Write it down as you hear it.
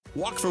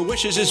Walk for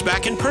Wishes is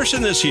back in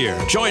person this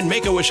year. Join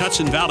Make-A-Wish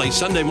Hudson Valley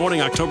Sunday morning,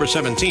 October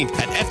 17th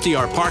at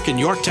FDR Park in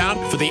Yorktown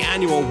for the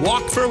annual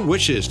Walk for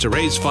Wishes to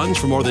raise funds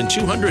for more than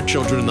 200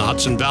 children in the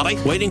Hudson Valley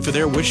waiting for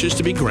their wishes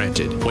to be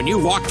granted. When you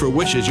walk for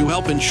wishes, you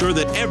help ensure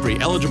that every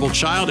eligible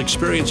child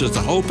experiences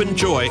the hope and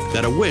joy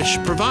that a wish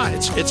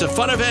provides. It's a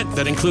fun event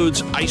that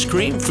includes ice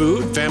cream,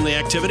 food, family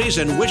activities,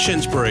 and wish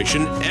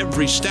inspiration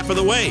every step of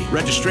the way.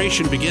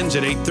 Registration begins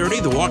at 8:30.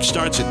 The walk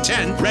starts at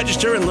 10.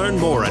 Register and learn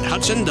more at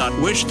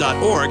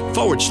hudson.wish.org/walk.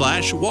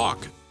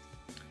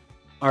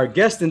 Our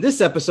guest in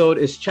this episode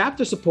is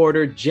chapter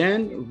supporter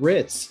Jen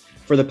Ritz.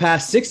 For the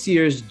past 6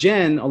 years,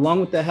 Jen, along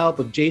with the help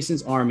of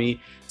Jason's Army,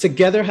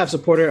 together have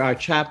supported our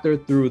chapter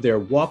through their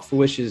Walk for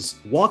Wishes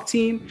walk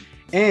team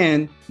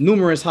and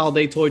numerous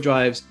holiday toy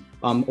drives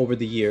over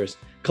the years.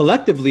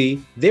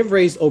 Collectively, they've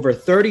raised over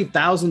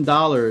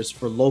 $30,000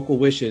 for local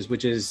wishes,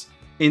 which is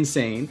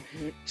insane.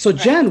 So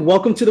Jen,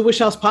 welcome to the Wish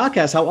House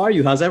podcast. How are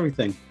you? How's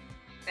everything?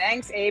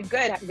 Thanks, Abe.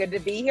 Good to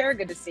be here.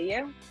 Good to see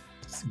you.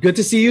 Good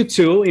to see you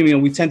too. I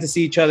mean, we tend to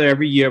see each other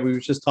every year. We were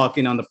just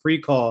talking on the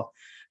pre-call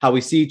how we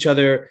see each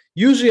other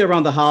usually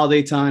around the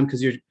holiday time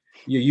because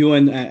you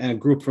and a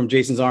group from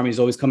Jason's Army is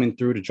always coming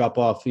through to drop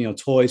off,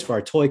 toys for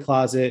our toy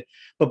closet.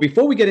 But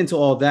before we get into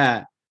all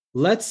that,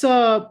 let's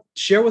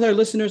share with our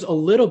listeners a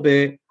little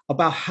bit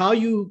about how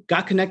you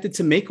got connected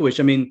to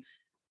Make-A-Wish. I mean,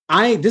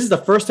 this is the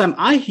first time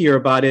I hear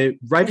about it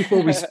right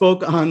before we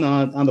spoke on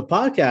the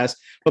podcast.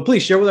 But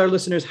please share with our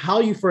listeners how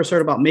you first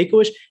heard about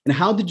Make-A-Wish and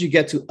how did you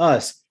get to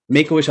us,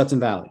 Make-A-Wish Hudson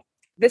Valley?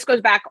 This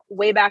goes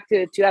way back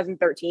to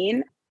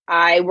 2013.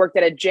 I worked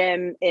at a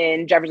gym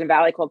in Jefferson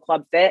Valley called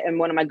Club Fit, and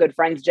one of my good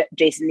friends,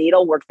 Jason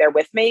Needle, worked there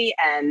with me,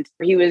 and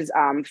he was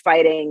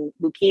fighting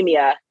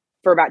leukemia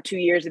for about 2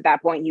 years at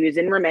that point. He was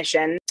in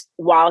remission.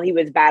 While he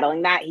was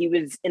battling that, he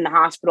was in the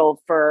hospital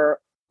for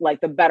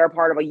like the better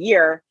part of a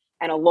year,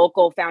 and a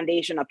local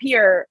foundation up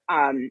here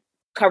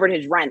covered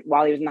his rent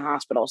while he was in the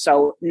hospital.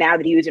 So now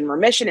that he was in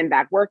remission and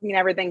back working and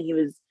everything,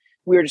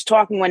 we were just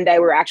talking one day.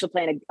 We were actually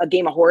playing a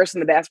game of horse in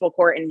the basketball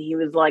court, and he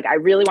was like, I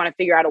really want to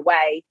figure out a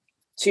way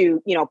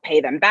to, pay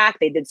them back.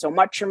 They did so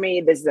much for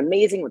me. This is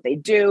amazing what they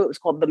do. It was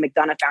called the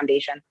McDonough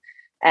Foundation.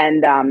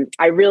 And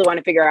I really want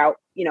to figure out,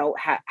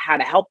 how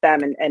to help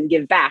them and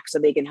give back so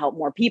they can help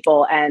more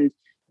people. And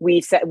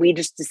we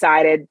just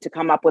decided to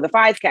come up with a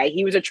 5K.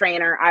 He was a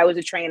trainer. I was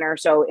a trainer.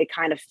 So it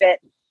kind of fit.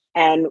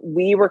 And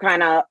we were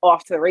kind of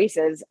off to the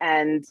races,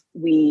 and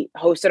we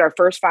hosted our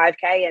first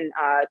 5K in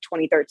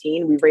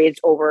 2013. We raised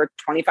over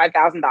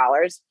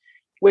 $25,000,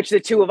 which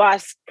the two of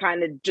us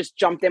kind of just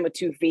jumped in with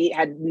 2 feet,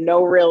 had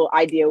no real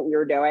idea what we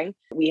were doing.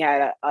 We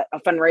had a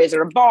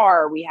fundraiser, a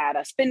bar, we had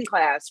a spin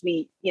class.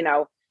 We,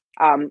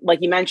 like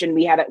you mentioned,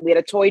 we had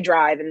a toy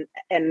drive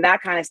and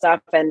that kind of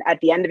stuff. And at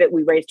the end of it,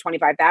 we raised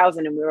 $25,000,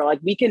 and we were like,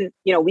 we can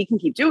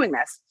keep doing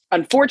this.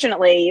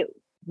 Unfortunately,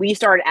 we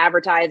started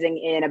advertising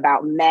in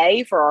about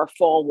May for our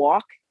fall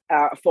walk,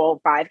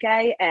 fall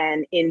 5K.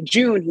 And in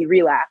June, he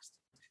relapsed.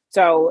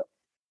 So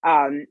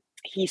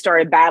he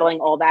started battling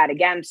all that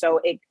again.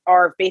 So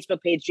our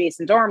Facebook page,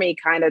 Jason's Army,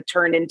 kind of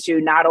turned into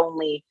not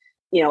only,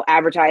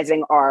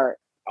 advertising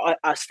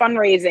us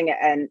fundraising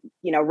and,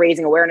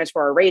 raising awareness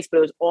for our race, but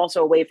it was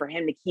also a way for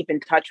him to keep in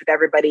touch with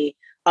everybody,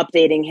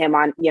 updating him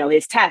on,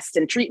 his tests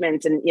and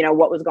treatments and,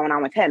 what was going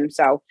on with him.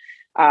 So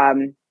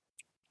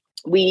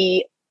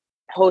we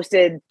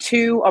hosted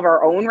 2 of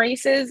our own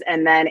races.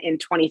 And then in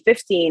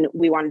 2015,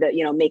 we wanted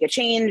to, make a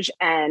change,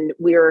 and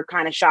we were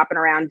kind of shopping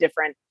around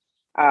different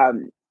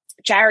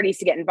charities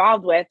to get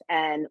involved with.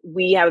 And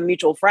we have a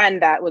mutual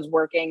friend that was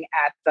working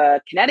at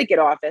the Connecticut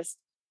office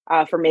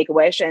for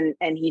Make-A-Wish. And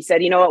he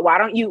said, you know what, why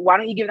don't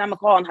you give them a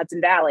call in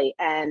Hudson Valley?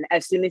 And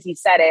as soon as he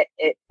said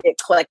it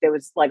clicked. It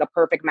was like a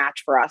perfect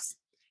match for us.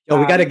 Oh,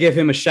 we got to give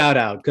him a shout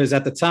out, because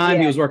at the time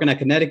he was working at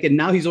Connecticut.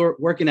 Now he's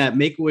working at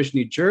Make-A-Wish,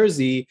 New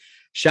Jersey.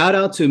 Shout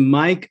out to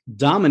Mike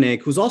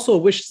Dominic, who's also a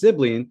Wish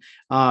sibling.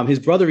 His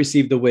brother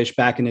received the Wish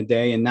back in the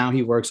day, and now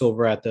he works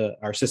over at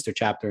our sister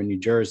chapter in New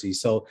Jersey.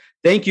 So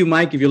thank you,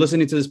 Mike, if you're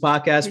listening to this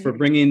podcast, for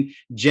bringing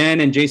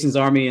Jen and Jason's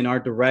Army in our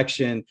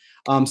direction.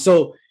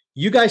 So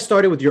you guys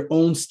started with your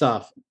own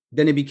stuff.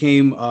 Then it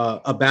became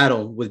a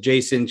battle with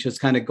Jason, just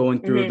kind of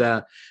going through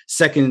the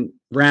second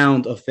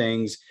round of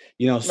things.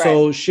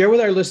 So share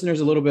with our listeners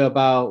a little bit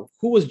about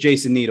who was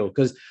Jason Needle,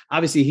 because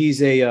obviously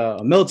he's a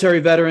military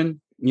veteran.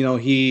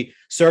 He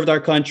served our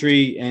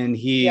country, and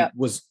he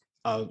was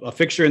a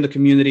fixture in the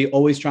community,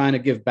 always trying to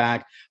give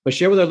back. But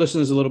share with our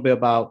listeners a little bit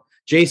about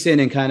Jason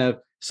and kind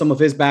of some of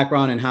his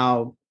background and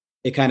how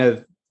it kind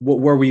of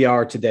where we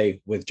are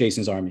today with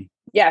Jason's Army.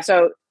 Yeah.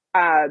 So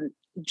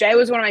Jay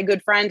was one of my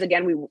good friends.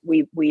 Again,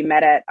 we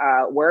met at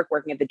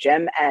working at the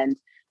gym, and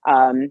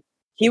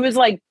he was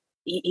like,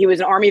 he was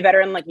an Army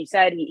veteran, like you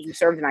said. He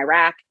served in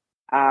Iraq.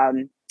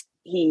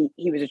 He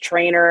was a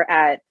trainer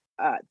at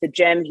the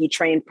gym. He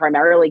trained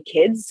primarily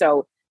kids.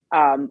 So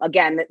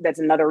again, that's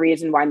another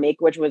reason why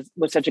Make-A-Wish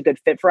was such a good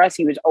fit for us.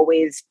 He was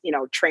always,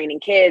 training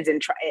kids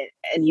and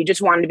you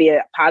just wanted to be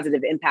a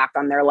positive impact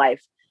on their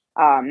life.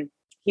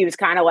 He was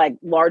kind of like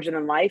larger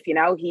than life,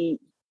 he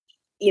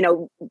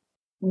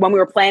when we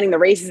were planning the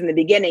races in the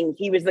beginning,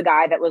 he was the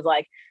guy that was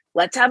like,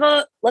 let's have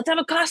a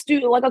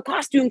costume, like a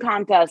costume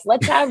contest.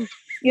 Let's have,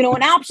 you know,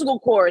 an obstacle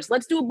course.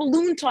 Let's do a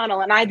balloon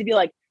tunnel. And I had to be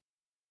like,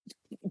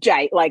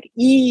 Jay, like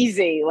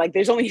easy, like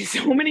there's only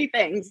so many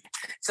things.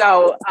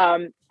 So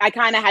I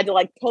kind of had to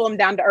like pull him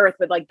down to earth,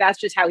 but like that's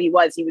just how he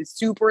was. He was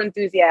super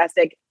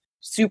enthusiastic,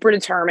 super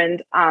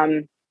determined.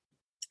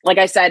 Like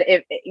I said,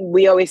 if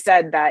we always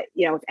said that,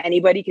 you know, if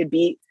anybody could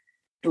beat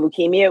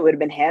leukemia, it would have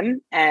been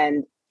him.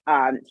 And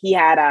he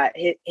had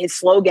his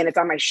slogan, it's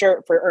on my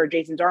shirt or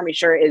Jason's Army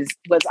shirt,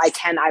 was I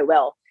can, I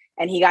will.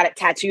 And he got it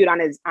tattooed on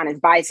his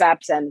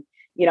biceps. And,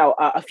 you know,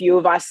 a few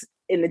of us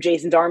in the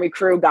Jason's Army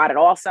crew got it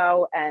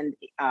also. And,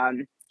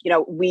 you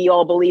know, we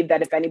all believed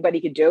that if anybody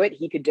could do it,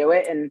 he could do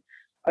it. And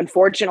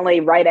unfortunately,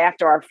 right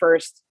after our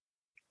first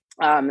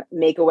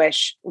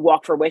Make-A-Wish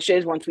Walk for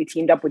Wishes, once we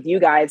teamed up with you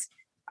guys,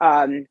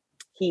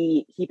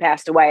 he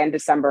passed away on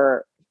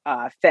December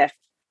 5th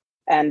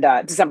and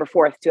December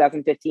 4th,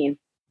 2015.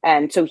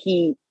 And so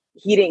he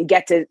didn't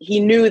get to,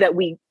 he knew that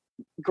we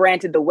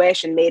granted the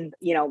wish and made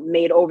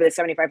over the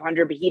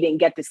 7,500, but he didn't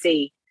get to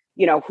see,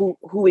 you know, who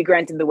we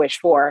granted the wish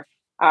for.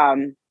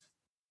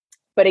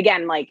 But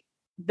again, like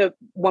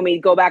when we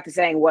go back to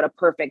saying what a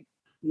perfect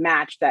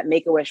match that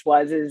Make-A-Wish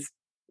was, is,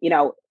 you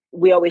know,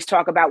 we always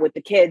talk about with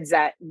the kids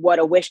that what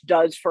a wish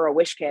does for a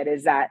wish kid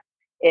is that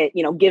it,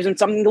 you know, gives them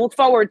something to look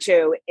forward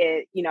to.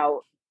 It, you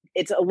know,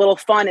 it's a little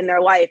fun in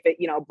their life, it,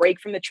 you know, break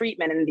from the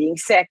treatment and being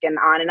sick and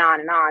on and on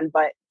and on.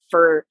 But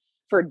for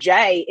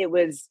Jay,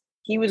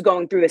 he was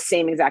going through the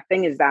same exact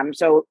thing as them.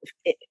 So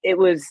it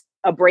was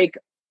a break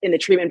in the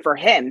treatment for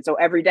him. So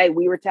every day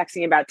we were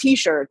texting about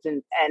t-shirts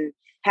and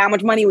how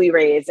much money we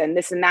raised and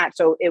this and that.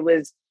 So it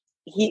was,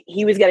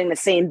 he was getting the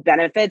same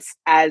benefits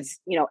as,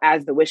 you know,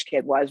 as the wish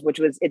kid was,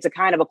 it's a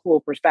kind of a cool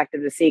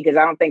perspective to see, because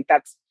I don't think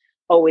that's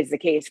always the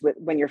case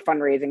when you're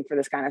fundraising for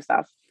this kind of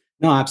stuff.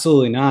 No,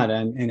 absolutely not.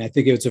 And I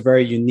think it's a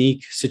very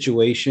unique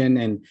situation.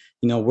 And,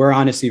 you know, we're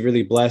honestly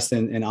really blessed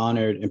and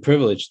honored and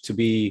privileged to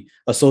be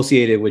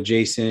associated with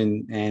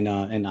Jason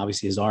and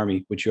obviously his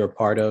army, which you're a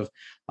part of,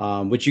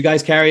 which you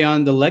guys carry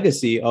on the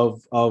legacy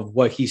of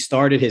what he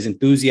started, his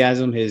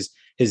enthusiasm, his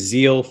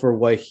zeal for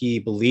what he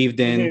believed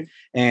in.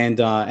 Mm-hmm.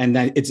 And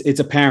that it's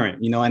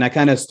apparent, you know, and I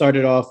kind of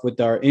started off with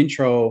our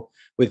intro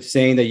with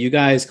saying that you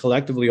guys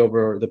collectively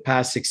over the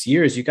past 6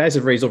 years, you guys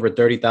have raised over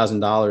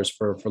 $30,000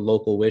 for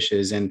local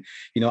wishes. And,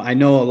 you know, I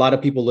know a lot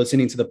of people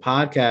listening to the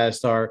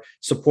podcast are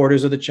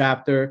supporters of the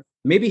chapter,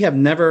 maybe have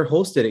never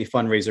hosted a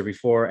fundraiser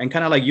before. And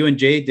kind of like you and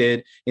Jay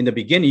did in the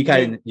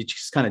beginning, you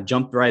just kind of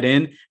jumped right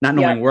in, not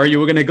knowing where you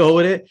were going to go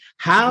with it.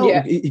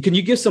 Can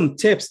you give some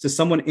tips to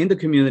someone in the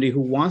community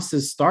who wants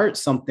to start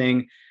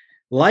something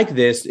like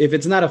this, if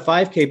it's not a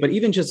 5K, but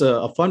even just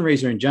a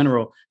fundraiser in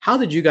general? How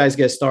did you guys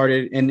get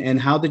started, and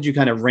how did you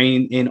kind of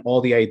rein in all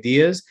the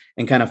ideas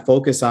and kind of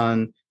focus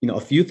on, you know, a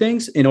few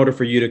things in order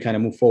for you to kind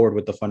of move forward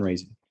with the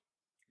fundraising?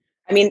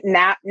 I mean,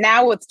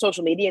 now with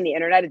social media and the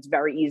internet, it's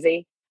very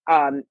easy.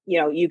 You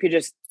know, you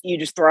just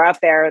throw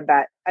out there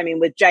that, I mean,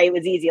 with Jay, it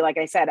was easy. Like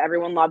I said,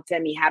 everyone loved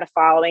him. He had a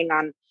following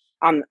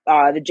on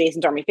the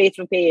Jason's Army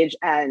Facebook page,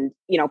 and,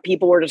 you know,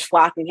 people were just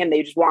flocking him.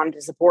 They just wanted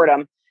to support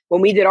him. When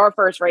we did our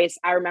first race,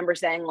 I remember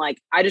saying,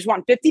 like, I just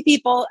want 50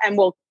 people and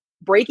we'll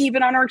break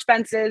even on our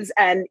expenses.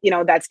 And, you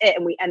know, that's it.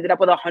 And we ended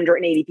up with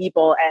 180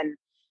 people. And,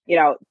 you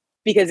know,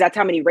 because that's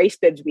how many race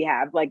bibs we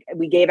have. Like,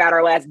 we gave out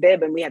our last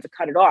bib and we had to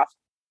cut it off.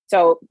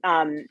 So,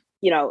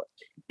 you know,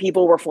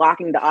 people were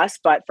flocking to us.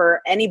 But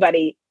for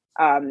anybody,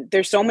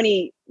 there's so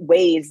many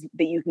ways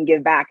that you can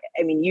give back.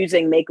 I mean,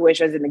 using Make-A-Wish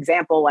as an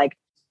example, like,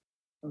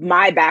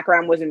 my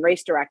background was in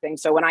race directing.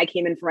 So when I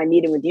came in for my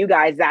meeting with you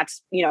guys,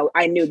 that's, you know,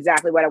 I knew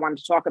exactly what I wanted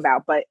to talk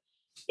about. But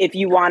if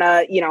you want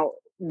to, you know,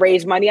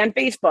 raise money on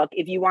Facebook,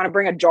 if you want to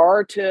bring a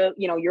jar to,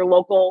 you know, your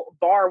local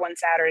bar one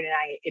Saturday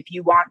night, if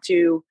you want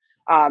to,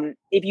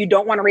 if you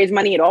don't want to raise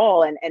money at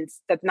all, and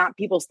that's not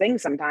people's thing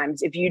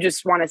sometimes, if you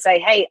just want to say,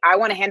 hey, I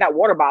want to hand out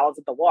water bottles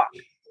at the walk,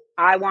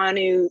 I want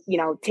to, you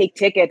know, take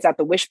tickets at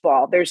the wish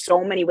ball. There's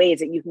so many ways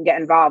that you can get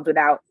involved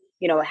without,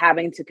 you know,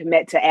 having to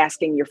commit to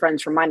asking your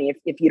friends for money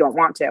if you don't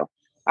want to.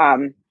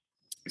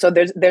 So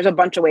there's a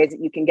bunch of ways that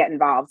you can get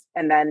involved.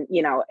 And then,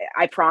 you know,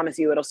 I promise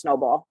you it'll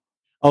snowball.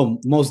 Oh,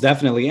 most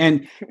definitely.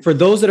 And for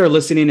those that are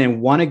listening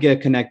and want to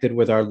get connected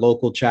with our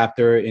local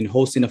chapter in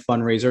hosting a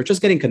fundraiser, or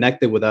just getting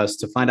connected with us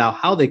to find out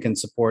how they can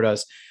support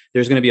us,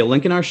 there's going to be a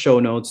link in our show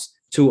notes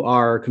to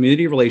our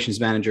community relations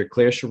manager,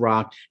 Claire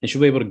Chirac, and she'll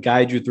be able to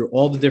guide you through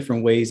all the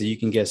different ways that you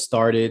can get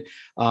started.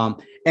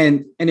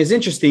 And it's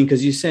interesting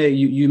because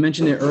you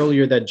mentioned it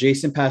earlier that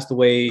Jason passed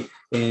away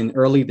in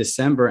early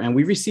December, and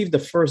we received the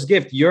first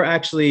gift. You're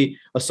actually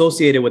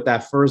associated with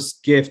that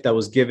first gift that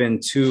was given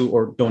to,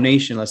 or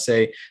donation, let's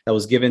say, that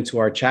was given to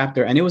our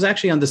chapter. And it was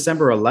actually on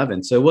December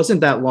 11th. So it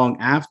wasn't that long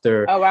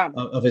after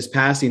of his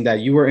passing that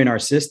you were in our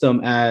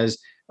system as,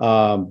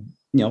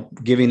 you know,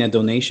 giving a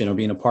donation or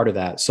being a part of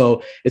that.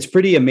 So it's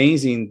pretty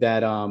amazing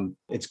that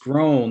it's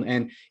grown.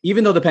 And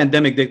even though the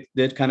pandemic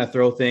did kind of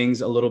throw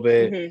things a little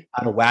bit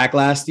out of whack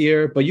last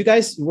year, but you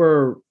guys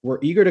were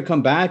eager to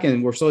come back,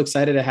 and we're so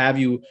excited to have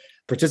you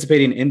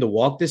participating in the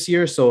walk this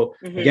year. So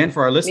again,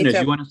 for our listeners,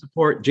 you want to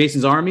support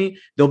Jason's Army,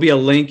 there'll be a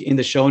link in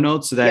the show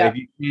notes so that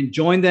if you can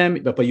join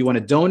them, but you want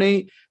to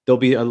donate, there'll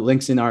be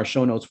links in our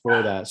show notes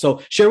for that.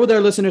 So share with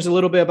our listeners a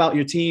little bit about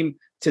your team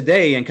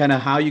today and kind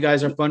of how you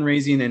guys are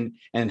fundraising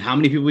and how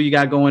many people you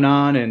got going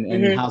on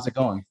and how's it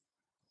going?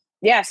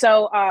 Yeah.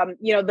 So,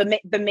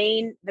 the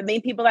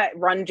main people that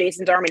run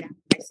Jason's Army,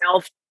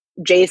 myself,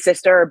 Jay's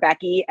sister,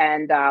 Becky,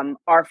 and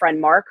our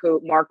friend Mark,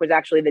 Mark was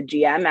actually the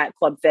GM at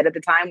Club Fit at the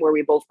time where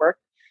we both worked.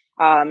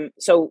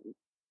 So,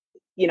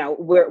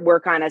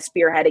 we're kind of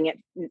spearheading it,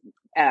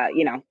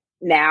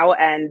 now.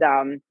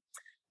 And,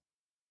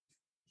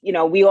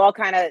 we all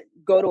kind of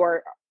go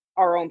to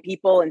our own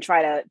people and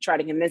try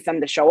to convince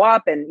them to show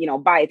up and,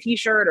 buy a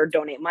t-shirt or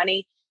donate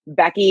money.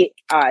 Becky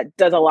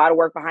does a lot of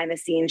work behind the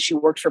scenes. She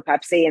works for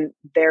Pepsi, and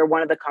they're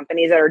one of the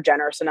companies that are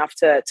generous enough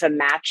to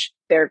match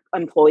their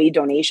employee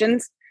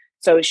donations.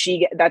 So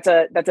that's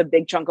a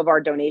big chunk of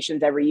our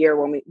donations every year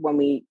when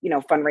we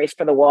fundraise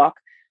for the walk.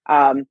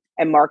 And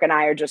Mark and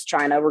I are just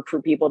trying to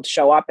recruit people to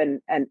show up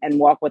and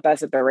walk with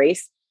us at the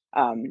race.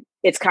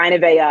 It's kind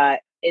of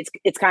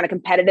it's kind of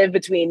competitive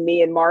between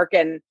me and Mark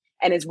and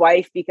his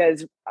wife,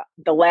 because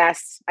the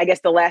last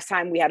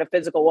time we had a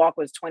physical walk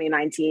was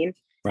 2019.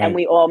 Right. And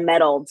we all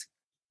medaled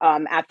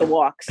at the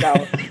walk. So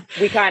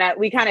we kind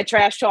of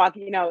trash talk,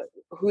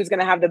 who's going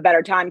to have the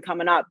better time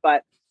coming up.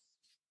 But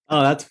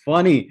oh, that's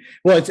funny.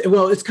 Well,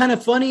 it's kind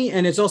of funny,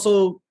 and it's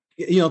also,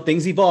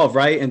 things evolve,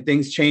 right? And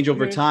things change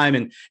over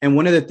time. And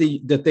one of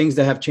the things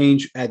that have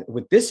changed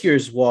with this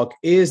year's walk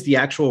is the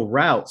actual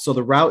route. So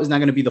the route is not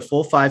going to be the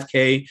full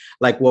 5K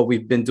like what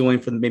we've been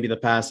doing for maybe the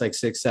past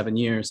 6-7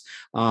 years.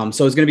 So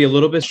it's going to be a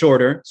little bit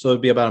shorter. So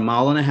it'll be about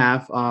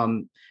 1.5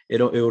 miles.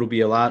 It'll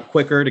be a lot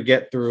quicker to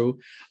get through.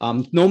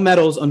 No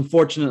medals,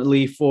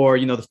 unfortunately, for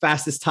the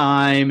fastest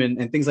time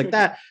and things like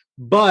that.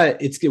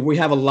 But we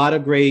have a lot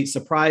of great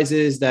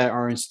surprises that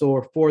are in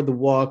store for the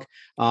walk.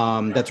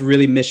 That's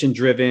really mission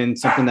driven,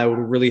 something that will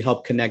really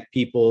help connect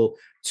people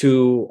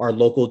to our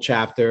local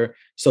chapter.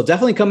 So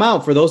definitely come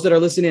out. For those that are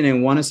listening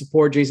and want to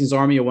support Jason's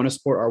Army or want to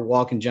support our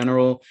walk in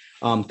general,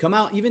 come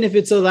out, even if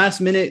it's a last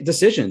minute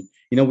decision.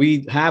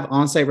 We have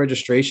on-site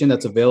registration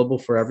that's available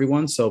for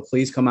everyone. So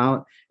please come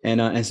out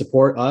and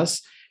support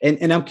us.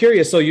 And I'm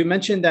curious. So you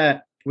mentioned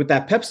that with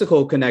that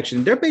PepsiCo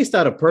connection, they're based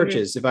out of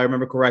Purchase, if I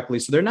remember correctly.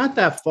 So they're not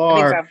that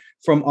far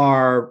from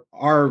our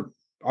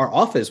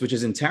office, which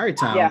is in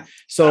Tarrytown. Yeah.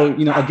 So,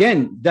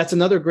 again, that's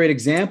another great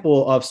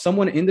example of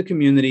someone in the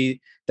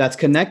community that's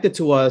connected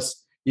to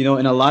us, in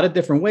a lot of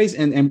different ways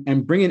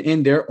and bringing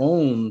in their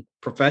own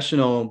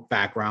professional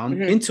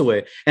background into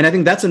it. And I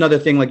think that's another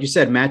thing, like you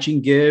said,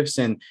 matching gifts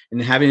and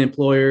having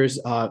employers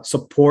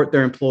support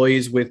their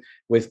employees with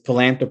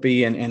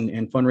philanthropy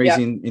and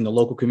fundraising in the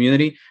local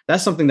community.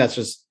 That's something that's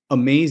just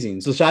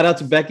amazing. So shout out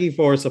to Becky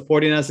for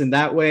supporting us in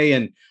that way,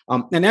 and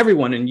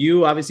everyone, and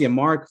you obviously, and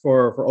Mark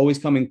for always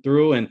coming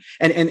through. And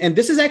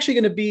this is actually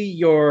going to be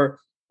your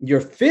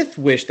fifth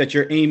wish that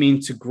you're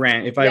aiming to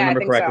grant, if I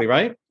remember correctly,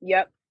 right?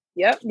 Yep.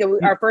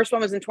 Our first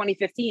one was in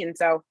 2015.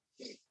 So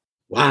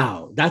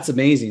wow, that's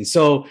amazing.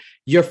 So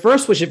your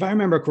first wish, if I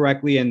remember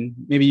correctly, and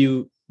maybe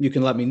you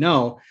can let me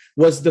know,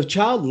 was the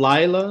child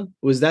Lila?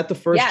 Was that the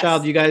first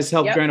child you guys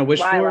helped grant a wish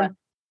Lila. for?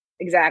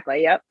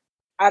 Exactly. Yep.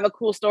 I have a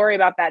cool story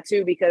about that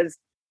too, because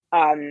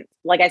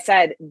like I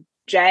said,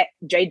 Jay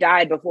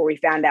died before we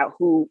found out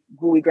who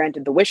we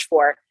granted the wish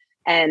for.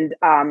 And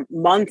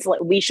months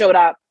we showed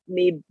up,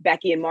 me,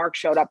 Becky, and Mark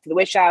showed up to the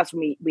wish house.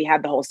 We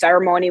had the whole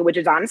ceremony, which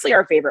is honestly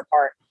our favorite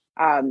part.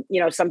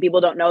 Some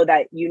people don't know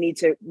that you need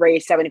to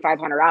raise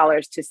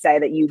 $7,500 to say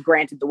that you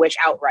granted the wish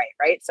outright,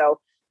 right? So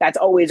that's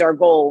always our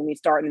goal when we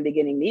start in the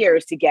beginning of the year,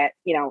 is to get,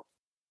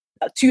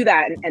 to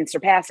that and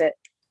surpass it.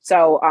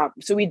 So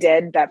we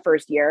did that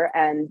first year.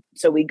 And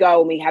so we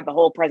go and we have the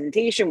whole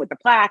presentation with the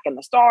plaque and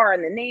the star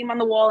and the name on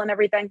the wall and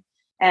everything.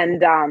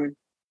 And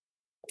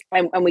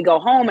we go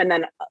home, and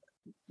then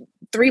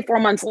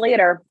 3-4 months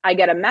later, I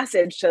get a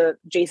message to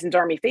Jason's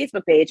Army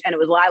Facebook page, and it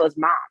was Lila's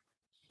mom.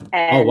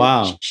 And oh,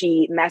 wow.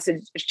 She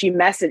messaged,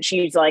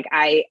 she's like,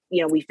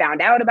 we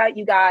found out about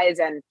you guys,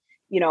 and,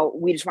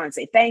 we just want to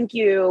say thank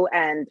you.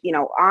 And,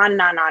 on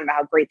and on and on about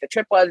how great the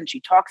trip was. And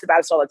she talks about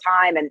us all the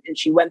time. And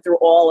she went through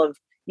all of,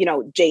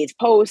 Jay's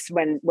posts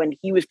when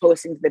he was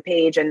posting to the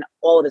page, and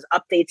all of his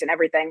updates and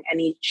everything.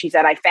 And she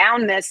said, I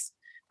found this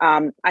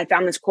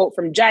quote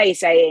from Jay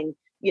saying,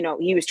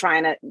 he was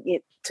trying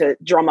to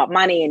drum up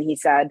money. And he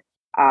said,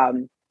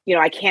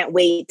 I can't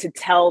wait to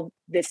tell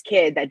this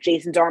kid that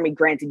Jason's Army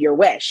granted your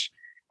wish.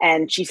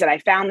 And she said, I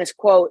found this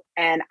quote,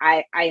 and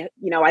I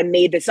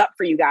made this up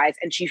for you guys.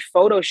 And she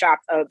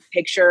photoshopped a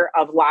picture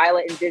of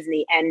Lila and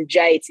Disney and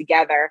Jay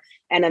together.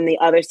 And on the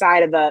other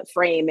side of the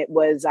frame, it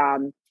was,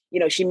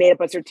 she made up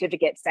a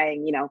certificate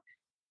saying,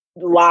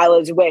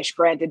 Lila's wish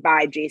granted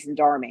by Jason's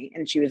Army.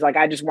 And she was like,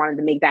 I just wanted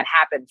to make that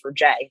happen for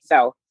Jay.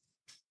 So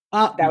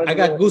I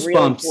got goosebumps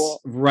really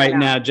cool right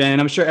now, Jen.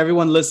 I'm sure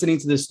everyone listening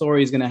to this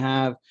story is going to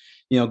have,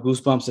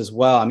 goosebumps as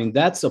well. I mean,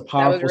 that's a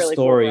powerful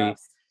story. Cool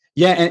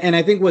Yeah, and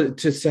I think what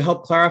to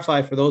help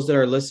clarify for those that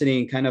are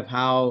listening, kind of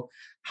how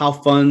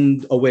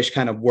Fund a Wish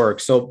kind of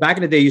works. So back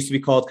in the day, it used to be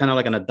called kind of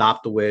like an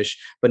Adopt a Wish,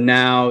 but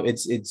now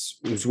it's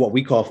what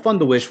we call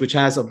Fund a Wish, which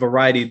has a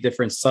variety of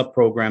different sub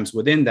programs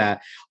within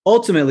that.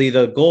 Ultimately,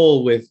 the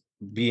goal with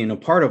being a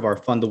part of our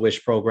Fund a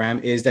Wish program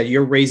is that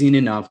you're raising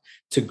enough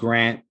to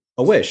grant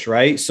a wish,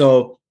 right?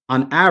 So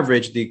on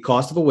average, the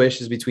cost of a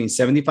wish is between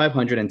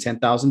 $7,500 and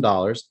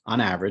 $10,000 on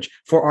average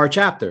for our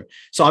chapter.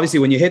 So obviously,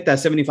 when you hit that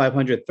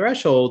 7,500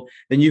 threshold,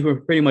 then you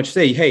can pretty much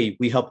say, hey,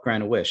 we helped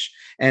grant a wish.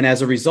 And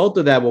as a result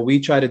of that, what we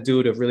try to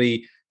do to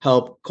really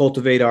help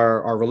cultivate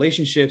our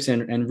relationships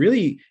and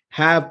really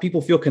have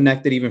people feel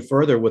connected even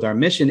further with our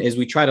mission is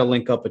we try to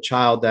link up a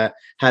child that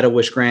had a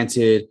wish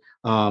granted,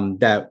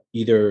 that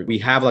either we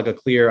have like a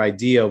clear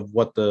idea of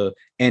what the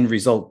end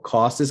result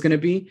cost is going to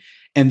be,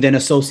 and then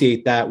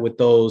associate that with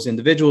those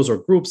individuals or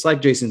groups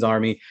like Jason's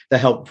Army that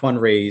help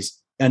fundraise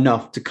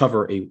enough to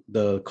cover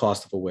the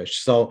cost of a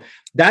wish. So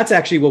that's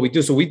actually what we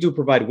do. So we do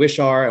provide Wish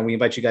Hour, and we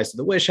invite you guys to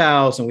the Wish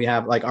House, and we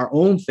have like our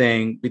own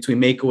thing between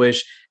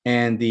Make-A-Wish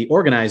and the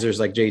organizers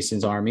like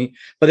Jason's Army.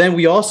 But then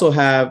we also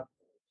have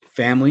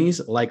families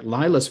like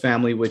Lila's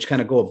family, which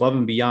kind of go above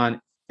and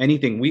beyond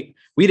anything. We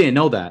didn't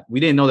know that. We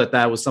didn't know that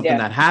that was something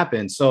that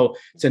happened. So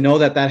to know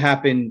that that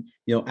happened,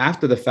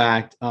 after the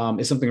fact,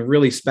 is something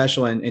really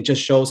special, and it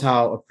just shows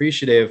how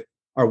appreciative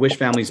our Wish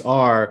families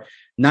are,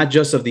 not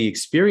just of the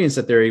experience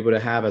that they're able to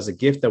have as a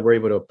gift that we're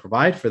able to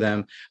provide for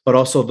them, but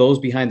also those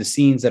behind the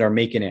scenes that are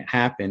making it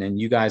happen. And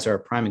you guys are a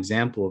prime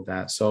example of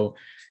that. So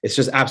it's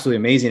just absolutely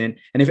amazing.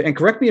 And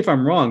correct me if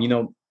I'm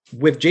wrong,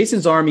 with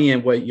Jason's Army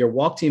and what your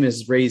walk team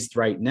is raised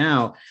right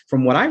now,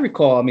 from what I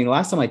recall, I mean,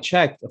 last time I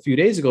checked a few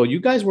days ago, you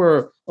guys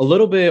were a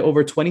little bit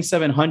over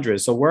 2,700.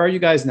 So where are you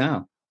guys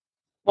now?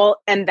 Well,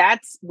 and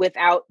that's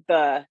without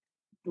the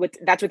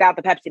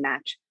Pepsi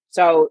match.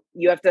 So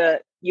you have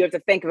to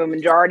think of a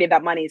majority of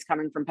that money is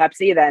coming from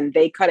Pepsi. Then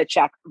they cut a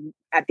check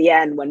at the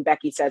end when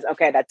Becky says,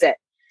 okay, that's it.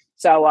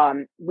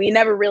 So we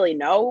never really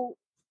know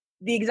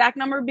the exact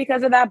number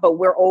because of that, but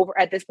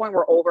at this point,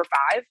 we're over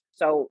 5.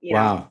 So,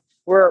 wow.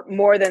 We're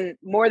more than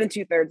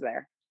 2/3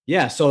 there.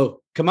 Yeah.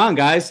 So come on,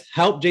 guys,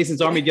 help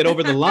Jason's Army get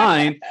over the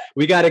line.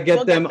 We got to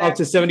get them up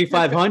to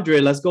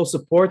 7,500. Let's go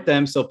support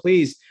them. So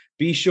please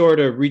be sure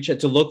to reach out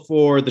to look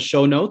for the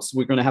show notes.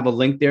 We're going to have a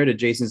link there to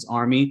Jason's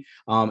Army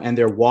and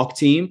their walk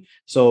team.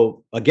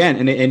 So again,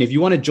 and if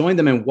you want to join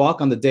them and walk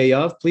on the day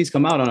of, please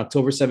come out on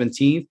October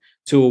 17th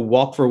to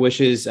Walk for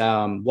Wishes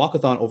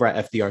walkathon over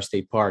at FDR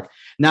State Park.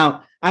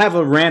 Now, I have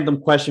a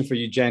random question for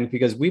you, Jen,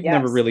 because we've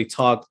never really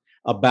talked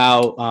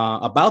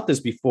about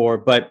this before,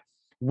 but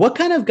what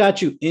kind of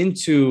got you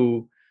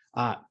into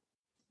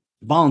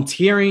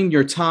volunteering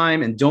your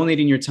time and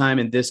donating your time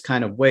in this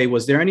kind of way?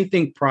 Was there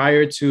anything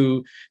prior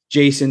to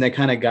Jason that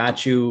kind of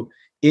got you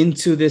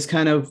into this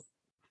kind of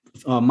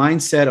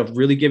mindset of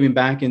really giving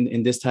back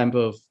in this type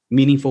of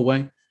meaningful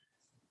way?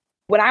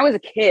 When I was a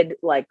kid,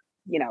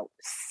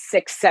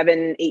 6,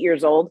 7, 8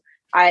 years old,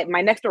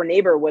 my next door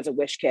neighbor was a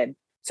Wish kid.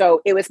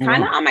 So it was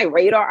kind of on my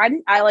radar. I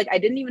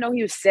didn't even know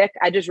he was sick.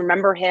 I just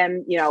remember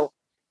him,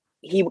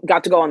 he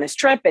got to go on this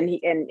trip and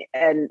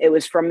it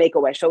was from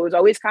Make-A-Wish. So it was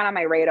always kind of on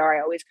my radar.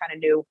 I always kind of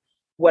knew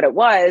what it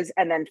was.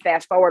 And then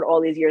fast forward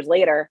all these years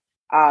later,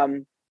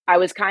 I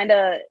was kind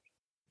of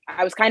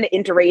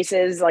into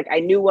races. Like I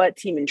knew what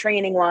team and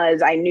training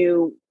was. I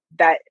knew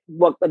that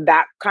what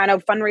that kind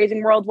of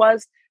fundraising world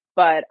was,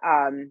 but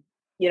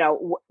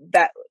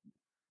that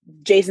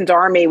Jason's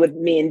Army with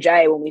me and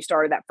Jay, when we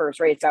started that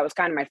first race, that was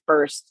kind of my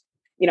first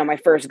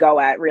go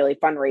at really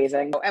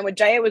fundraising. And with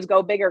Jay, it was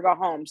go big or go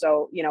home.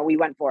 So, we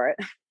went for it.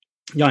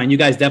 Yeah. And you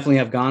guys definitely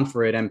have gone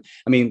for it. And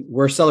I mean,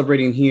 we're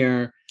celebrating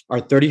here our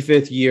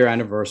 35th year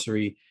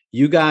anniversary.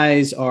 You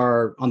guys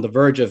are on the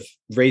verge of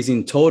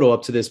raising total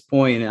up to this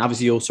point, and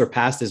obviously you'll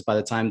surpass this by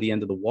the time the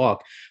end of the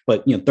walk.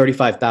 But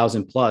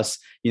 35,000 plus,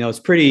 it's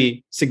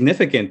pretty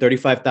significant.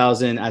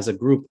 35,000 as a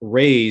group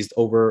raised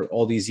over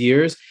all these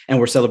years, and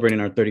we're celebrating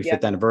our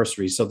 35th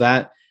anniversary. So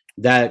that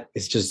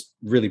is just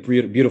really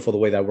beautiful the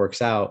way that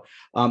works out.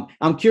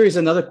 I'm curious,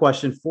 another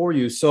question for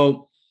you.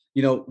 So,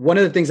 one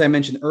of the things I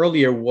mentioned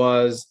earlier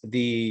was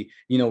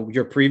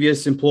your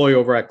previous employer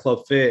over at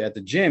Club Fit at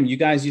the gym. You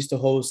guys used to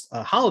host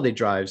holiday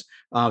drives,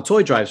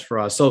 toy drives for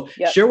us. So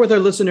share with our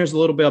listeners a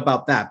little bit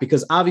about that,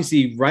 because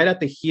obviously right at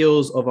the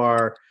heels of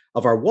our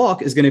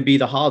walk is going to be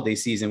the holiday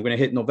season. We're going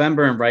to hit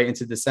November and right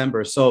into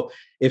December. So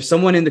if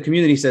someone in the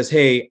community says,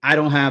 hey, I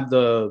don't have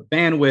the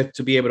bandwidth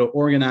to be able to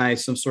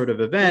organize some sort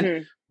of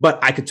event, but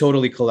I could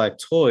totally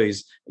collect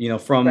toys,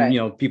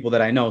 from, people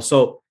that I know.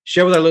 So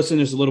share with our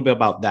listeners a little bit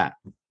about that.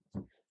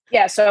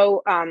 Yeah.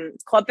 So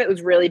Club Fit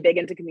was really big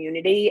into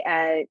community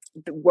and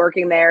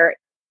working there.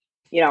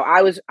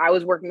 I was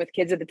working with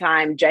kids at the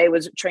time. Jay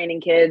was training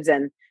kids,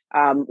 and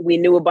we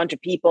knew a bunch of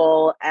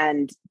people,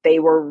 and they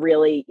were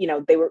really,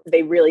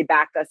 they really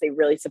backed us. They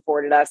really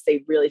supported us.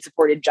 They really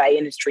supported Jay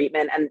in his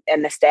treatment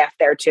and the staff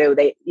there too.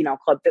 They,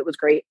 Club Fit was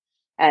great.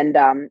 And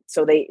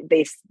so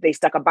they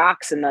stuck a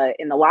box in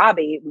the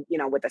lobby,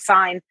 with a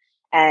sign,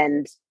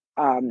 and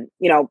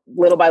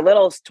little by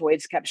little,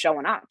 toys kept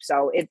showing up.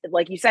 So it,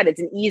 like you said, it's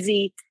an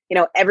easy,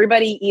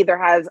 everybody either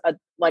has a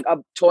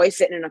toy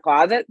sitting in a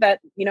closet that,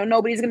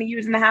 nobody's going to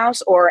use in the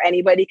house, or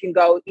anybody can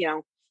go,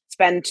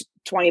 spend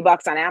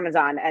 $20 on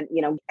Amazon, and,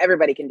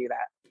 everybody can do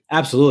that.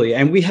 Absolutely.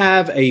 And we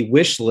have a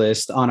wish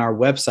list on our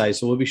website.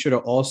 So we'll be sure to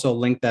also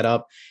link that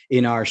up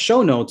in our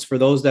show notes for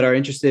those that are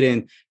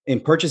interested in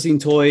purchasing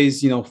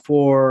toys,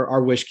 for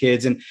our wish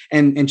kids.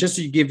 And just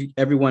to give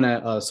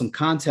everyone some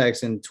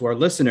context and to our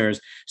listeners.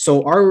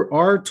 So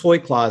our toy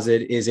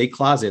closet is a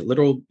closet,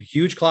 literal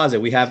huge closet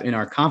we have in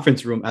our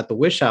conference room at the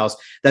Wish House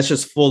that's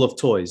just full of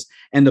toys.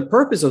 And the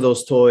purpose of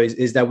those toys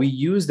is that we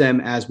use them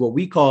as what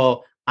we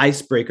call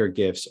icebreaker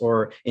gifts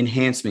or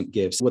enhancement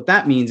gifts. What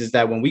that means is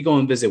that when we go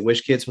and visit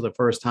Wish Kids for the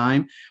first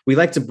time, we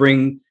like to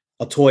bring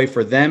a toy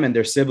for them and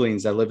their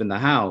siblings that live in the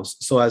house.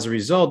 So as a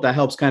result, that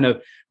helps kind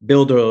of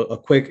build a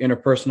quick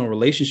interpersonal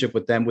relationship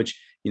with them, which,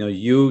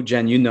 you,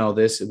 Jen,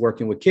 this,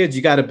 working with kids,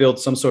 you got to build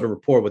some sort of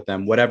rapport with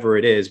them, whatever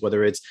it is,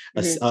 whether it's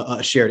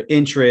a shared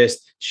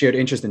interest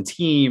in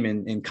team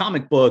and in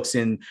comic books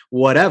and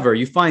whatever.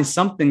 You find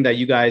something that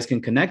you guys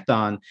can connect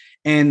on.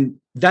 And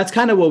that's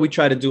kind of what we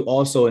try to do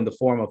also in the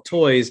form of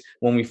toys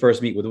when we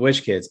first meet with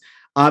Wish Kids.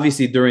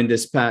 Obviously, during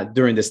this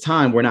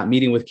time, we're not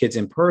meeting with kids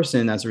in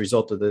person as a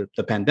result of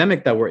the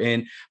pandemic that we're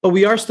in, but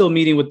we are still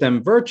meeting with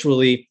them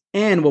virtually.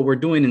 And what we're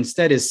doing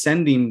instead is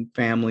sending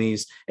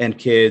families and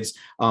kids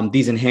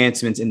these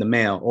enhancements in the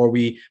mail, or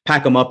we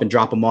pack them up and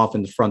drop them off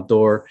in the front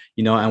door,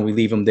 and we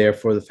leave them there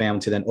for the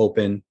family to then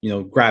open,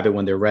 grab it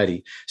when they're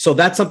ready. So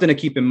that's something to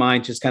keep in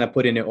mind, just kind of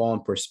putting it all in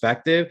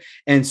perspective.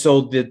 And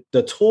so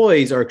the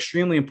toys are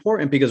extremely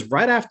important because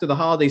right after the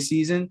holiday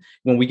season,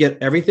 when we get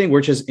everything,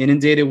 we're just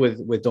inundated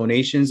with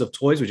donations of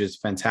toys, which is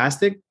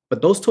fantastic.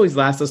 But those toys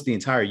last us the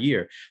entire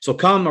year. So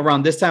come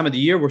around this time of the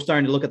year, we're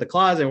starting to look at the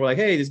closet and we're like,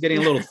 hey, it's getting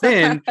a little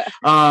thin.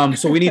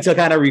 So we need to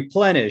kind of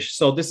replenish.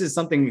 So this is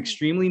something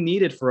extremely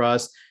needed for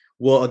us.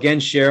 We'll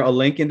again share a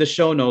link in the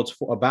show notes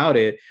about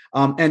it.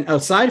 And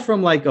aside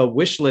from like a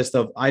wish list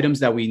of items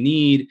that we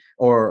need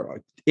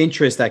or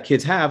interests that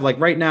kids have, like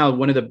right now,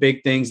 one of the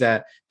big things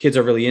that kids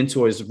are really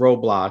into is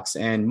Roblox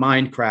and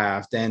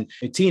Minecraft, and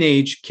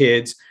teenage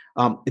kids.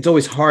 It's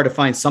always hard to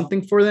find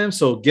something for them.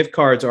 So gift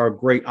cards are a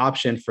great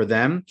option for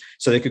them.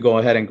 So they could go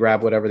ahead and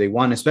grab whatever they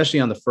want, especially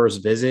on the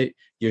first visit.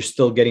 You're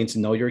still getting to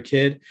know your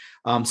kid.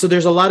 So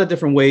there's a lot of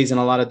different ways and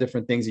a lot of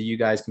different things that you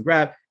guys can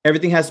grab.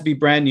 Everything has to be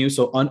brand new.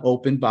 So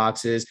unopened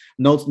boxes,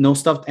 no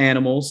stuffed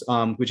animals,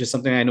 which is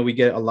something I know we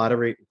get a lot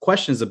of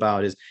questions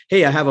about is,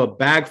 hey, I have a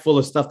bag full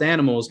of stuffed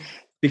animals.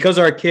 Because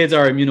our kids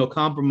are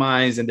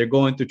immunocompromised and they're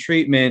going through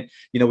treatment,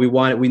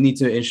 we need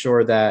to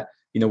ensure that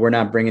we're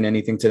not bringing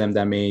anything to them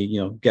that may,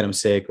 get them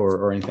sick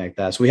or anything like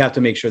that. So we have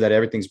to make sure that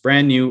everything's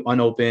brand new,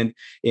 unopened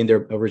in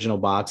their original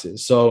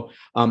boxes. So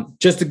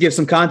just to give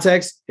some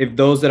context, if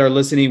those that are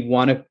listening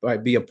want to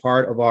be a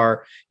part of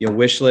our,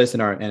 wish list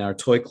and our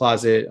toy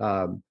closet,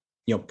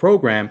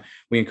 program,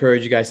 we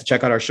encourage you guys to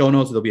check out our show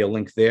notes. There'll be a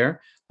link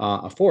there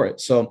for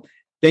it. So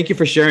thank you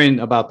for sharing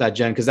about that,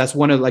 Jen, because that's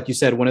like you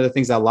said, one of the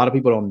things that a lot of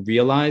people don't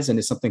realize. And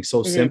it's something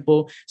so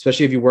simple,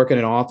 especially if you work in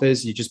an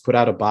office, you just put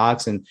out a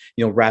box and,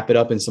 wrap it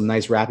up in some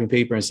nice wrapping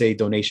paper and say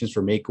donations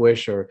for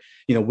Make-A-Wish, or,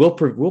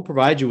 we'll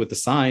provide you with the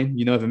sign,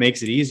 if it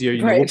makes it easier,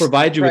 we'll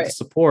provide you with the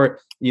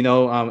support,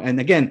 and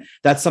again,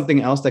 that's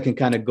something else that can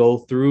kind of go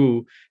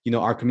through,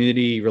 our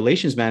community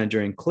relations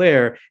manager in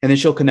Claire, and then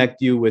she'll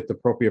connect you with the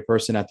appropriate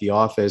person at the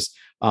office.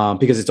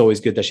 Because it's always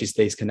good that she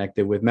stays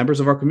connected with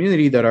members of our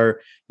community that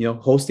are,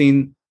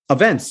 hosting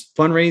events,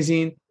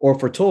 fundraising, or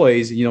for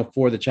toys,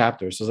 for the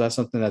chapter. So that's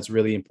something that's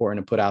really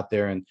important to put out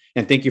there. And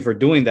thank you for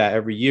doing that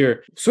every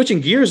year.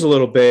 Switching gears a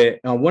little bit,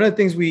 one of the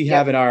things we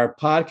have in our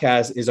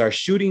podcast is our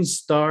Shooting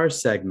Star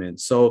segment.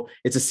 So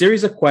it's a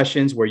series of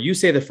questions where you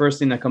say the first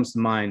thing that comes to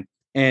mind.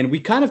 And we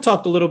kind of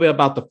talked a little bit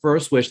about the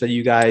first wish that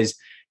you guys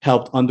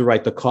helped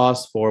underwrite the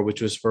cost for,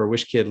 which was for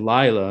Wish Kid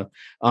Lila.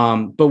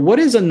 But what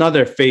is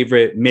another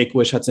favorite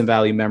Make-A-Wish Hudson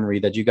Valley memory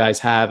that you guys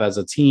have as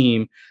a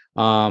team,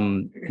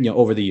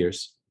 over the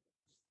years?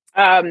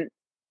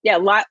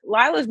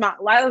 Lila's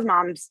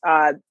mom's,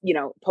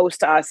 post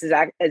to us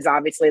is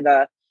obviously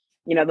the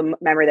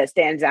memory that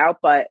stands out.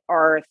 But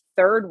our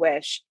third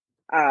wish,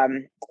 I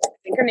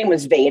think her name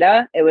was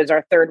Veda. It was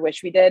our third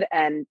wish we did,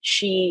 and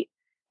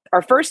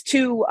our first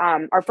two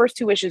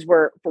wishes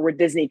were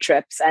Disney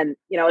trips. And,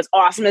 as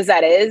awesome as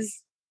that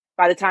is,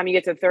 by the time you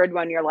get to the third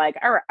one, you're like,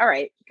 all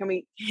right, can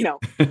we, is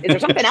there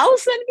something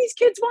else that these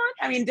kids want?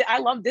 I mean, I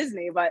love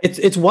Disney, but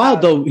it's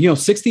wild though. Over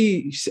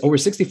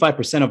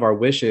 65% of our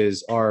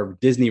wishes are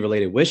Disney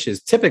related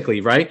wishes typically.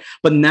 Right.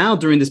 But now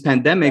during this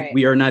pandemic,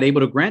 we are not able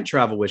to grant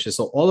travel wishes.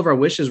 So all of our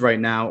wishes right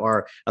now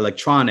are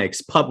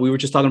electronics, we were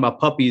just talking about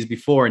puppies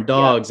before and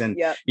dogs and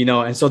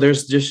so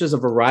there's just a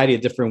variety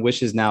of different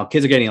wishes now.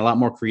 Kids are getting a lot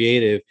more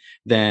creative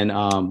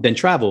than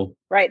travel.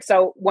 Right.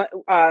 So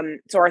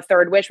so our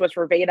third wish was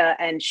for Veda,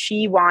 and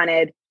she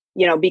wanted,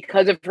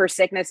 because of her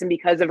sickness and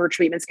because of her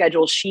treatment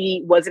schedule,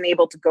 she wasn't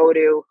able to go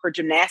to her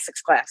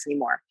gymnastics class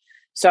anymore.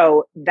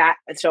 So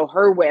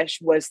her wish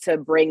was to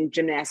bring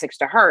gymnastics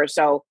to her.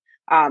 So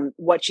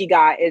what she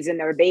got is in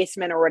their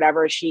basement or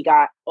whatever, she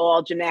got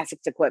all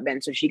gymnastics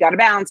equipment. So she got a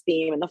balance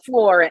beam and the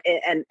floor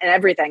and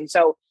everything.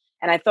 So,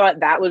 and I thought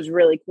that was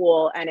really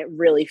cool, and it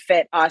really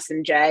fit us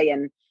and Jay.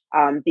 And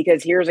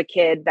because here's a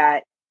kid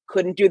that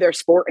couldn't do their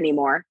sport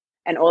anymore,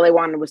 and all they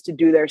wanted was to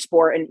do their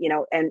sport and,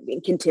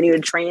 and continue to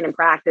train and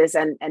practice.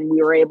 And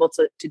we were able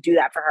to do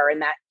that for her.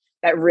 And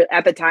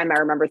at the time, I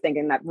remember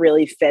thinking that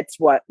really fits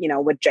what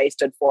Jay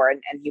stood for,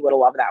 and he would have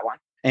loved that one.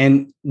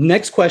 And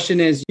next question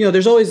is,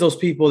 there's always those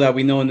people that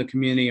we know in the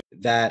community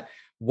that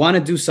want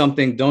to do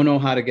something, don't know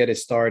how to get it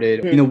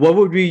started. Mm-hmm. What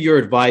would be your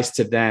advice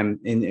to them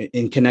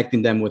in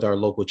connecting them with our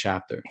local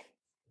chapter?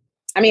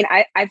 I mean,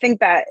 I think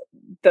that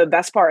the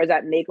best part is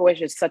that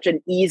Make-A-Wish is such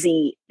an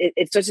easy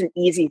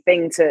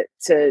thing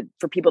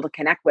for people to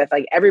connect with.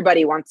 Like,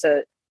 everybody wants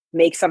to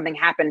make something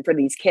happen for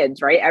these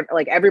kids, right?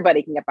 Like,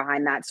 everybody can get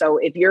behind that. So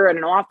if you're in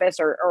an office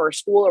or a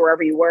school or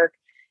wherever you work,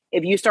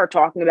 if you start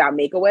talking about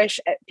Make-A-Wish,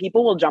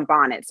 people will jump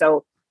on it.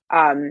 So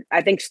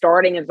I think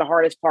starting is the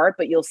hardest part,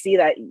 but you'll see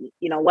that,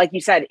 like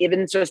you said,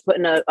 even just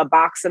putting a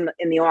box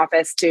in the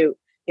office to,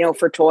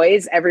 for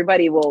toys,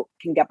 everybody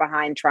can get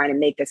behind trying to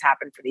make this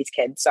happen for these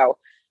kids. So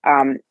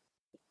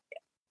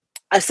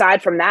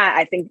aside from that,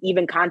 I think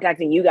even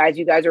contacting you guys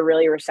are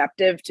really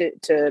receptive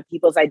to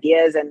people's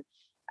ideas.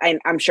 And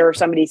I'm sure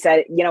somebody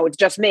said, it's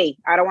just me.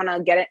 I don't want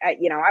to get it. I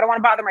don't want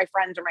to bother my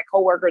friends or my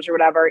coworkers or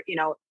whatever,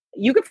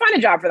 you could find a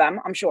job for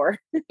them, I'm sure.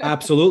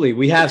 Absolutely.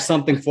 We have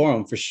something for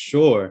them for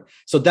sure.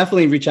 So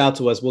definitely reach out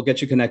to us. We'll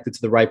get you connected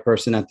to the right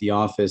person at the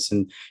office,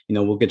 and,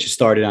 we'll get you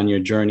started on your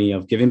journey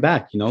of giving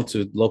back,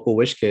 to local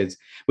Wish kids,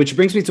 which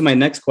brings me to my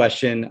next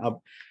question,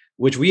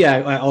 which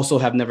I also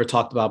have never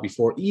talked about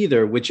before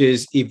either, which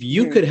is, if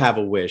you could have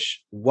a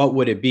wish, what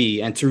would it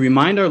be? And to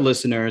remind our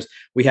listeners,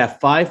 we have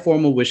 5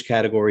 formal wish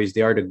categories.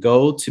 They are to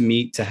go, to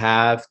meet, to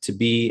have, to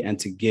be, and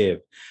to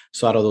give.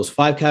 So out of those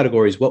 5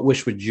 categories, what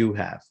wish would you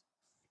have?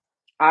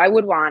 I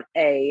would want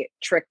a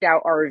tricked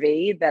out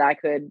RV that I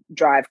could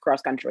drive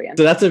cross country in.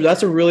 So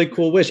that's a really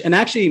cool wish. And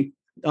actually,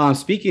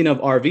 speaking of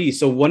RV,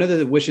 so one of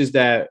the wishes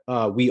that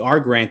we are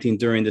granting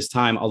during this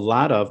time, a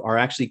lot of are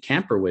actually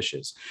camper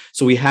wishes.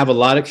 So we have a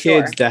lot of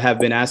kids that have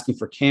been asking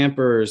for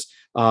campers,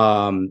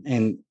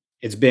 and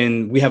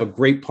we have a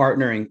great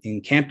partner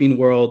in Camping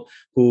World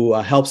who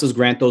helps us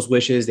grant those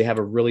wishes. They have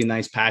a really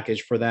nice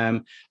package for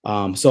them.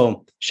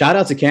 So shout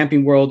out to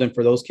Camping World. And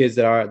for those kids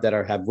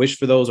that have wished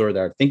for those, or that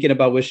are thinking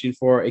about wishing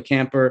for a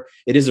camper,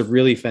 it is a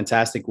really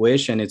fantastic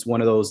wish. And it's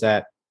one of those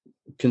that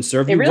can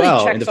serve you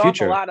well in the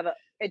future.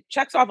 It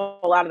checks off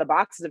a lot of the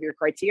boxes of your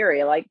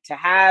criteria, like to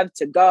have,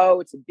 to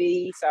go, to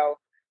be. So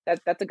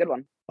that's a good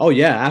one. Oh,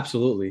 yeah,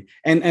 absolutely.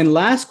 And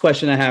last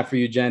question I have for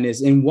you, Jen,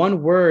 is, in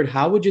one word,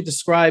 how would you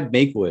describe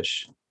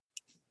Make-A-Wish?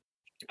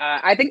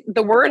 I think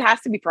the word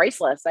has to be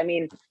priceless. I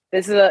mean,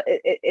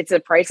 it's a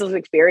priceless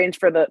experience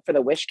for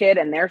the Wish kid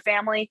and their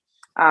family,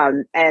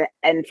 and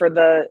for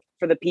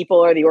the people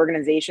or the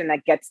organization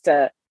that gets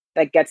to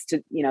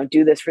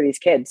do this for these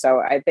kids. So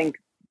I think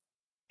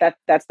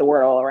that's the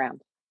word all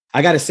around.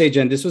 I got to say,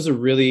 Jen, this was a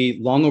really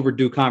long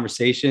overdue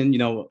conversation.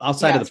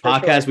 Outside of the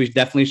podcast, we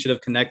definitely should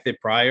have connected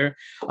prior.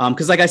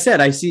 Because like I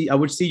said, I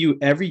would see you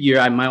every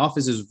year. My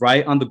office is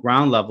right on the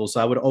ground level. So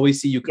I would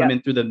always see you come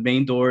in through the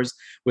main doors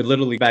with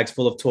literally bags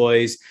full of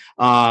toys.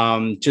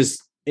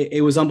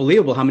 It was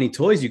unbelievable how many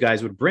toys you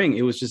guys would bring.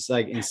 It was just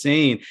like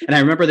insane. And I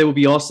remember they would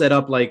be all set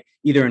up like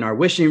either in our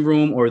wishing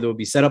room, or they would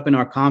be set up in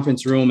our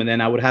conference room. And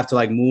then I would have to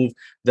like move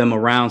them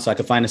around so I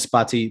could find a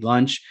spot to eat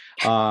lunch.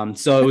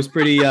 So it was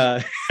pretty,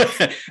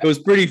 it was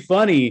pretty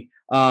funny.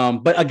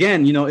 But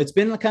again, it's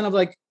been kind of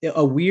like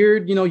a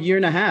weird, year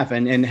and a half,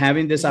 and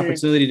having this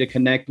opportunity to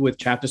connect with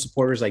chapter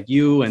supporters like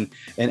you and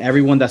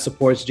everyone that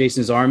supports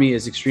Jason's Army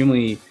is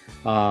extremely,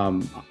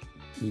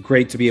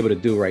 great to be able to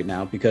do right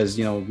now, because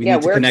we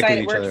need to connect with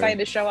each other. We're excited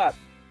to show up.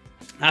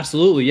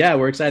 Absolutely. Yeah,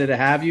 we're excited to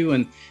have you.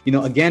 And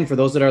again, for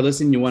those that are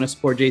listening, you want to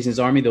support Jason's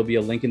Army, there'll be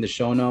a link in the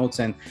show notes.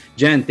 And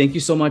Jen, thank you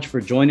so much for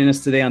joining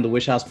us today on the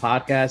Wish House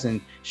podcast and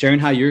sharing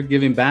how you're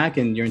giving back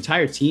and your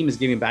entire team is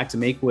giving back to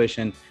Make-A-Wish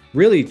and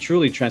really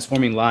truly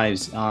transforming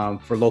lives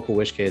for local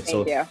Wish kids.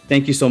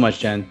 Thank you so much,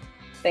 Jen.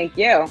 Thank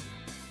you.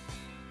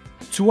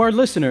 To our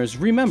listeners,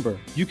 remember,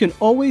 you can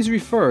always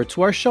refer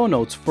to our show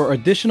notes for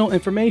additional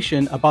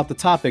information about the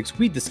topics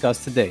we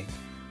discussed today.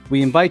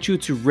 We invite you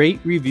to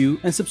rate, review,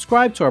 and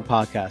subscribe to our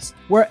podcast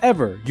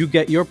wherever you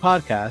get your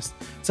podcast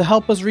to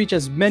help us reach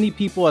as many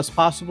people as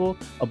possible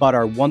about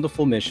our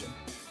wonderful mission.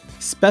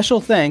 Special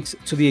thanks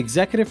to the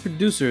executive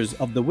producers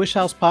of the Wish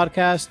House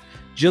podcast,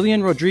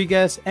 Jillian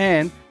Rodriguez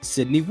and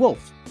Sydney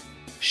Wolf.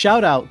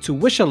 Shout out to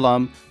Wish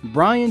alum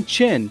Brian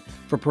Chin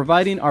for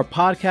providing our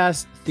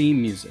podcast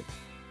theme music.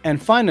 And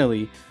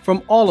finally,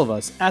 from all of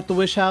us at the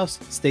Wish House,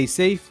 stay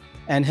safe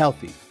and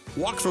healthy.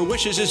 Walk for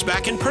Wishes is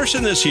back in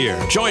person this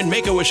year. Join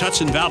Make-A-Wish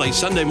Hudson Valley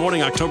Sunday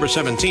morning, October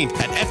 17th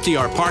at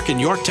FDR Park in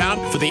Yorktown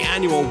for the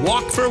annual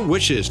Walk for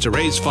Wishes to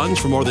raise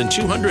funds for more than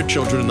 200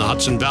 children in the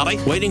Hudson Valley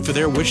waiting for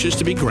their wishes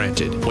to be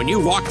granted. When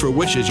you walk for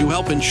wishes, you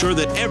help ensure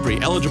that every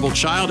eligible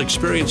child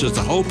experiences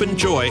the hope and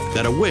joy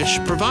that a wish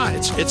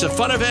provides. It's a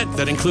fun event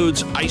that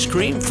includes ice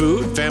cream,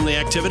 food, family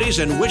activities,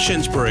 and wish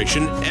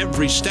inspiration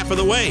every step of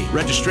the way.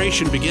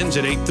 Registration begins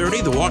at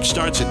 8:30. The walk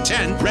starts at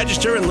 10.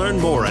 Register and learn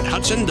more at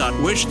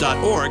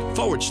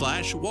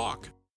hudson.wish.org/walk.